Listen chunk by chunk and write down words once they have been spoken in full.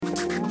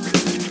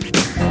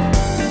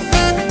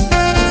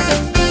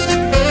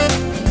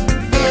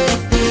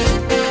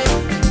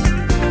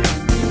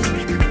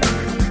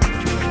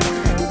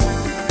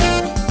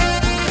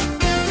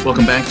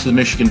Welcome back to the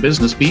Michigan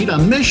Business Beat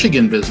on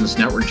Michigan Business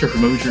Network. Jeffrey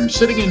Mosier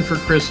sitting in for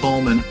Chris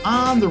Holman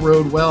on the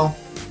road. Well,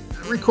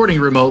 recording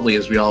remotely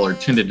as we all are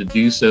tended to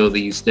do so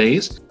these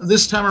days.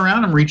 This time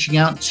around, I'm reaching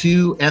out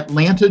to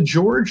Atlanta,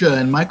 Georgia,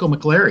 and Michael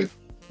McClary,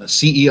 a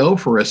CEO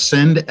for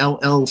Ascend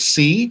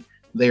LLC.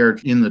 They are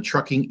in the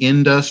trucking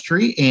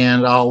industry,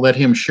 and I'll let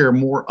him share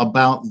more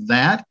about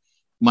that.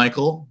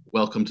 Michael,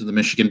 welcome to the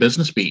Michigan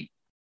Business Beat.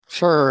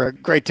 Sure.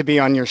 Great to be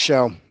on your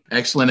show.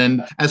 Excellent.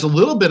 And as a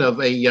little bit of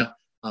a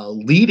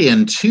lead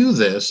into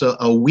this,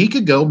 a week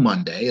ago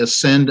Monday,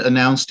 Ascend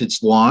announced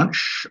its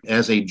launch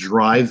as a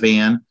dry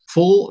van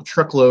full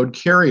truckload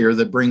carrier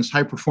that brings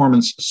high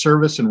performance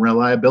service and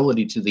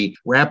reliability to the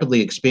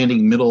rapidly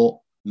expanding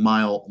middle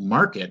mile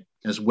market.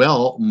 As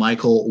well,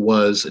 Michael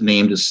was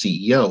named as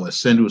CEO.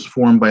 Ascend was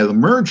formed by the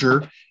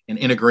merger and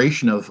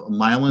integration of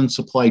Mylan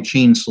Supply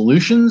Chain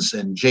Solutions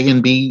and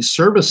J&B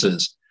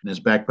Services, and is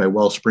backed by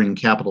Wellspring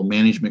Capital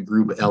Management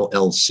Group,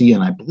 LLC,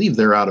 and I believe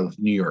they're out of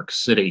New York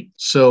City.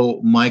 So,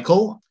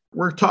 Michael,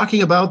 we're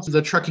talking about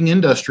the trucking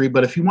industry,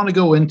 but if you want to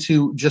go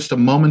into just a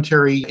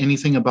momentary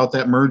anything about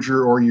that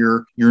merger or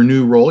your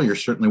new role, you're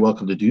certainly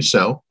welcome to do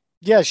so.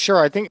 Yeah,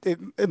 sure. I think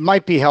it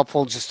might be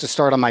helpful just to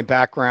start on my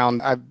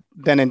background. I've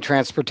been in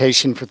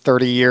transportation for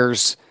 30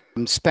 years,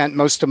 spent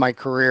most of my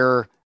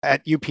career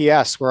at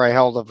UPS, where I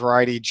held a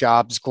variety of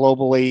jobs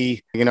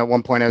globally. At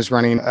one point I was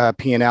running a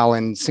P&L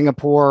in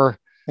Singapore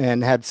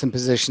and had some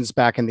positions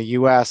back in the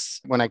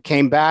US. When I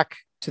came back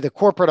to the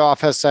corporate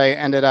office, I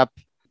ended up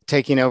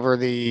taking over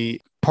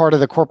the part of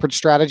the corporate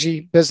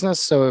strategy business.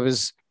 So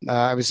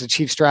I was the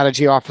chief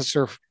strategy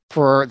officer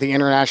for the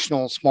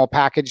international small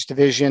package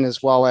division,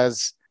 as well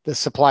as the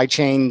supply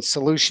chain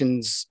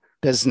solutions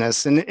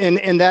business. And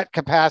in that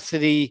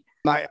capacity,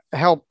 I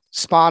helped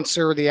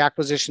sponsor the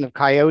acquisition of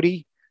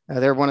Coyote.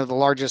 They're one of the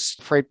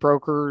largest freight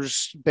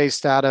brokers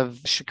based out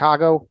of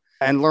Chicago,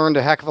 and learned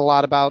a heck of a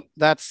lot about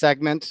that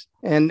segment.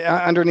 And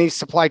underneath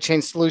supply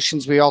chain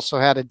solutions, we also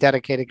had a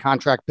dedicated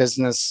contract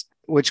business,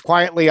 which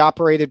quietly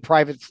operated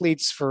private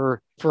fleets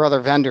for other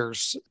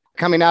vendors.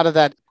 Coming out of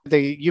that,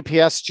 the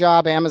UPS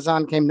job,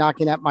 Amazon came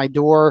knocking at my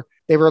door.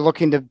 They were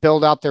looking to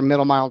build out their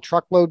middle mile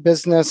truckload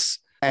business.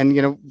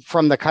 And,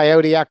 from the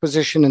Coyote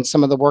acquisition and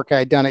some of the work I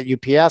had done at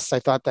UPS, I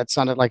thought that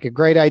sounded like a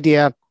great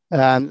idea.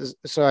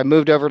 So I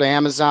moved over to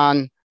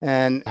Amazon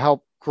and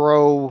helped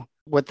grow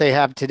what they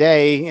have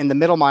today in the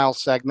middle mile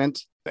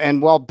segment.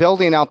 And while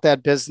building out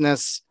that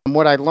business,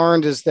 what I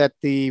learned is that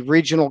the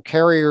regional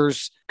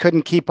carriers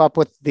couldn't keep up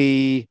with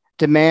the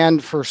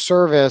demand for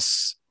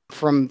service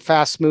from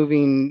fast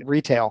moving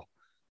retail.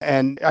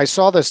 And I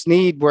saw this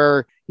need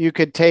where you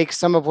could take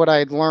some of what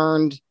I'd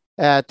learned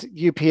at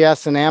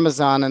UPS and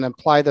Amazon and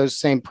apply those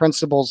same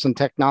principles and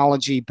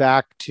technology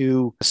back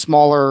to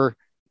smaller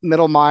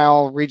middle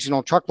mile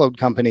regional truckload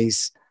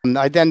companies.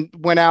 I then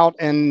went out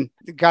and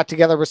got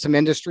together with some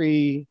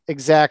industry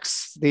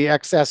execs, the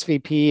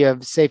ex-SVP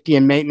of safety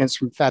and maintenance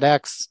from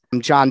FedEx,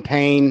 John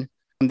Payne,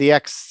 the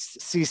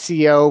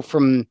ex-CCO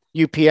from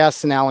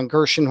UPS and Alan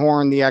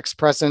Gershenhorn, the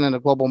ex-president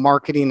of global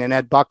marketing, and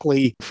Ed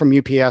Buckley from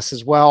UPS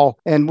as well.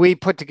 And we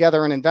put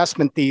together an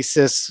investment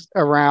thesis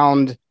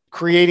around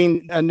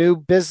creating a new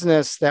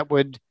business that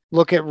would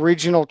look at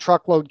regional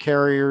truckload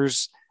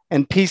carriers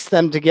and piece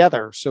them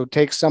together. So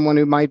take someone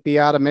who might be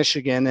out of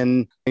Michigan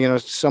and,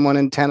 someone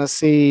in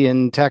Tennessee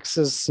and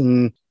Texas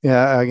and,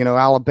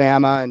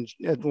 Alabama and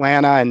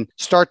Atlanta, and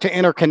start to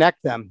interconnect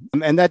them.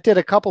 And that did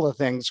a couple of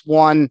things.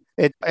 One,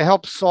 it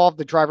helped solve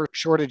the driver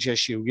shortage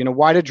issue.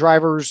 Why do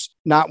drivers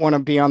not want to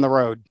be on the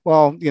road?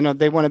 Well,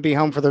 they want to be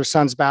home for their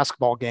son's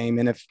basketball game.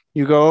 And if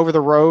you go over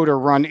the road or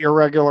run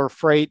irregular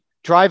freight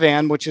dry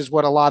van, which is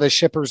what a lot of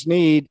shippers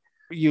need,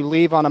 you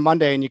leave on a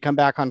Monday and you come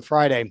back on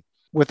Friday.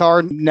 With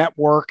our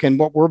network and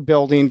what we're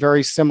building,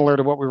 very similar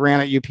to what we ran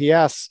at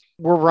UPS,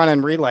 we're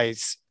running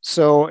relays.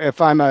 So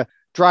if I'm a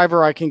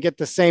driver, I can get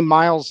the same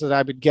miles that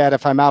I would get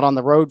if I'm out on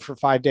the road for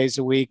 5 days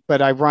a week, but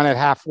I run it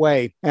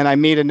halfway and I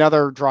meet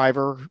another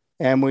driver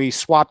and we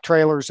swap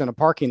trailers in a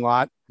parking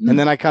lot. And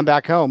then I come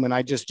back home and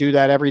I just do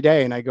that every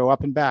day. And I go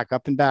up and back,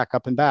 up and back,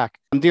 up and back.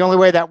 And the only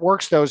way that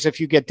works, though, is if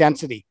you get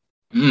density.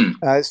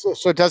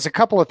 So it does a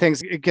couple of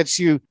things. It gets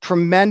you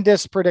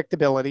tremendous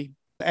predictability.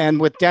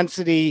 And with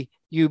density,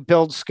 you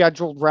build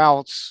scheduled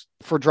routes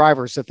for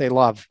drivers that they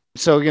love.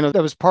 So,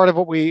 that was part of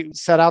what we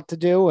set out to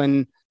do.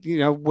 And,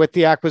 with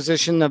the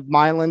acquisition of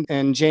Mylan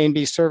and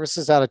J&B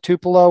Services out of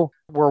Tupelo,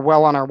 we're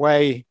well on our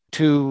way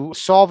to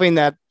solving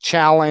that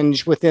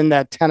challenge within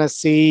that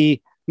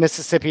Tennessee,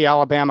 Mississippi,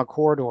 Alabama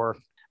corridor.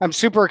 I'm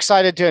super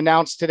excited to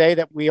announce today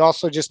that we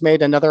also just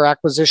made another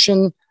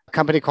acquisition, a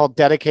company called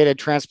Dedicated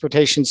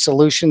Transportation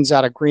Solutions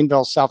out of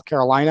Greenville, South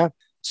Carolina.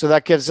 So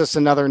that gives us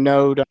another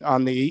node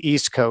on the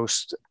East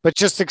Coast, but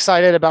just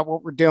excited about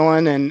what we're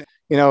doing and,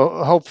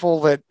 hopeful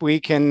that we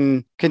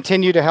can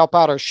continue to help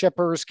out our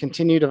shippers,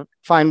 continue to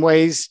find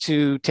ways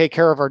to take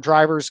care of our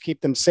drivers, keep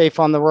them safe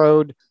on the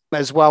road,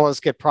 as well as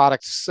get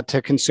products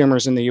to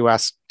consumers in the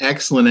U.S.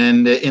 Excellent.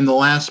 And in the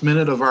last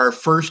minute of our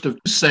first of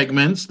two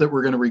segments that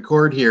we're going to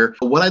record here,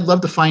 what I'd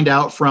love to find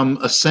out from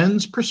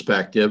Ascend's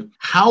perspective,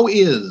 how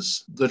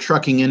is the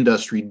trucking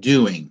industry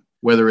doing,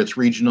 whether it's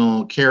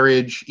regional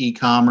carriage,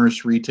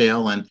 e-commerce,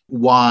 retail, and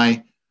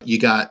why you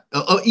got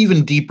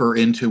even deeper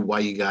into why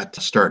you got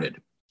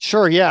started?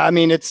 Sure. Yeah. I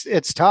mean,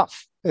 it's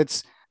tough.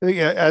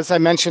 As I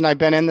mentioned, I've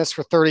been in this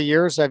for 30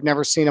 years. I've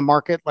never seen a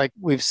market like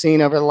we've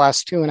seen over the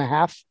last 2.5.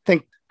 I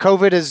think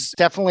COVID has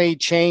definitely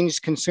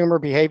changed consumer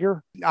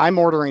behavior. I'm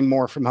ordering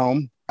more from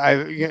home.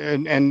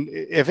 And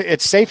if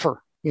it's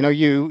safer,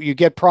 you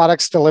get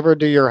products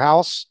delivered to your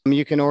house.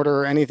 You can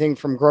order anything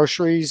from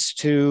groceries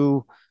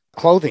to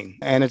clothing,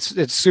 and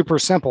it's super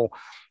simple.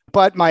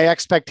 But my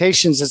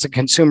expectations as a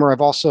consumer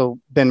have also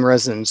been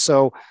risen.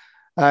 So,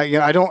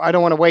 I don't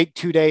want to wait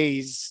 2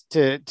 days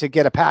to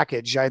get a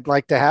package. I'd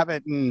like to have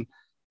it in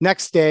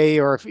next day,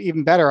 or if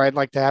even better, I'd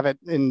like to have it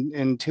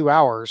in 2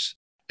 hours.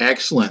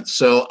 Excellent.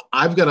 So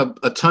I've got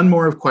a ton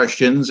more of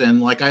questions.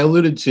 And like I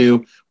alluded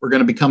to, we're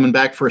going to be coming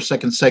back for a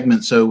second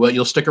segment. So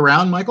you'll stick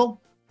around, Michael?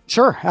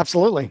 Sure,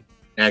 absolutely.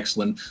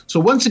 Excellent. So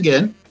once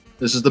again,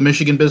 this is the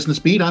Michigan Business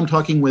Beat. I'm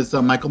talking with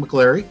Michael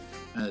McCleary,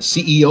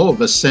 CEO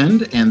of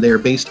Ascend, and they're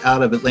based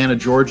out of Atlanta,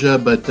 Georgia,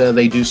 but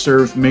they do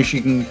serve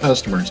Michigan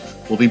customers.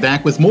 We'll be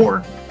back with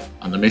more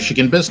on the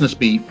Michigan Business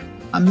Beat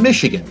on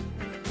Michigan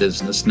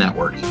Business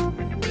Network.